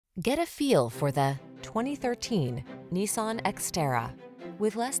Get a feel for the 2013 Nissan Xterra.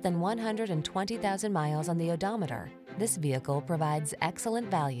 With less than 120,000 miles on the odometer, this vehicle provides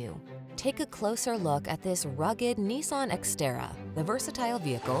excellent value. Take a closer look at this rugged Nissan Xterra, the versatile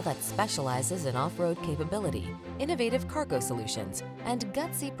vehicle that specializes in off-road capability, innovative cargo solutions, and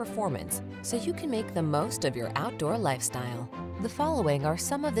gutsy performance, so you can make the most of your outdoor lifestyle. The following are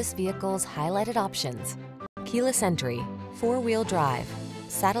some of this vehicle's highlighted options: keyless entry, four-wheel drive,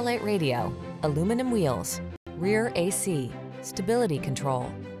 satellite radio, aluminum wheels, rear AC, stability control,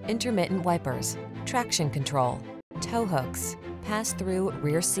 intermittent wipers, traction control, tow hooks, pass-through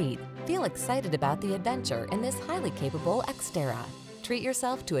rear seat. Feel excited about the adventure in this highly capable Xterra. Treat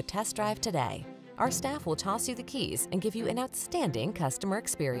yourself to a test drive today. Our staff will toss you the keys and give you an outstanding customer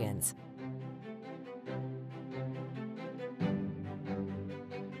experience.